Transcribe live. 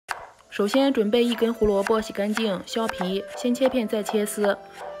首先准备1根胡萝卜，洗干净削皮，先切片再切丝，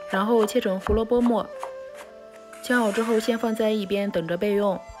然后切成胡萝卜末。切好之后先放在一边等着备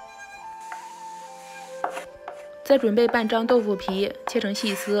用。再准备半张豆腐皮，切成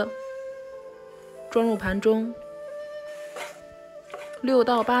细丝，装入盘中。6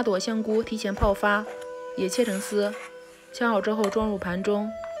到8朵香菇提前泡发，也切成丝，切好之后装入盘中。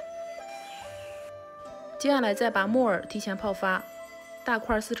接下来再把木耳提前泡发，大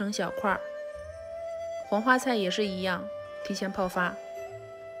块撕成小块。黄花菜也是一样，提前泡发。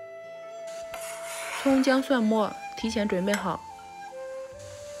葱姜蒜末提前准备好。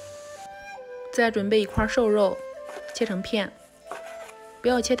再准备1块瘦肉，切成片，不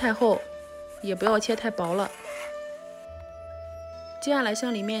要切太厚，也不要切太薄了。接下来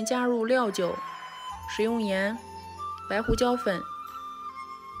向里面加入料酒、食用盐、白胡椒粉、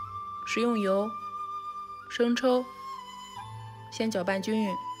食用油、生抽，先搅拌均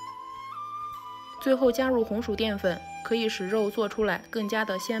匀。最后加入红薯淀粉，可以使肉做出来更加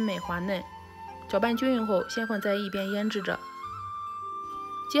的鲜美滑嫩。搅拌均匀后，先放在一边腌制着。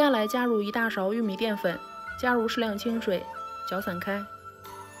接下来加入1大勺玉米淀粉，加入适量清水，搅散开。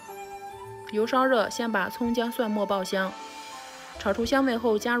油烧热，先把葱姜蒜末爆香，炒出香味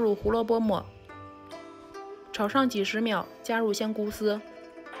后加入胡萝卜末，炒上几十秒，加入香菇丝，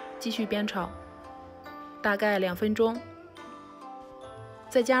继续煸炒，大概2分钟。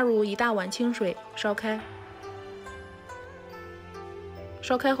再加入1大碗清水，烧开。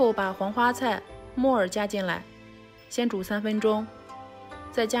烧开后把黄花菜、木耳加进来，先煮3分钟，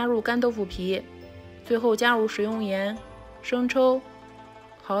再加入干豆腐皮，最后加入食用盐、生抽、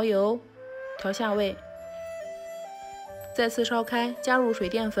蚝油，调下味。再次烧开，加入水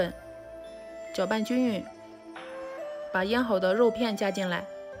淀粉，搅拌均匀，把腌好的肉片加进来，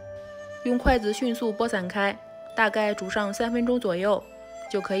用筷子迅速拨散开，大概煮上3分钟左右，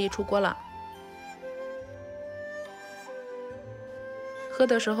就可以出锅了。喝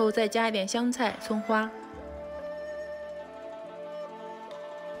的时候再加一点香菜、葱花。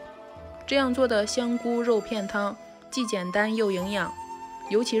这样做的香菇肉片汤既简单又营养，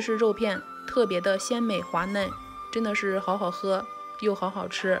尤其是肉片特别的鲜美滑嫩，真的是好好喝又好好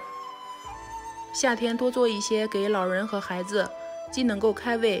吃。夏天多做一些给老人和孩子，既能够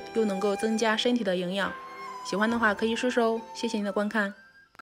开胃又能够增加身体的营养。喜欢的话可以试试哦，谢谢您的观看。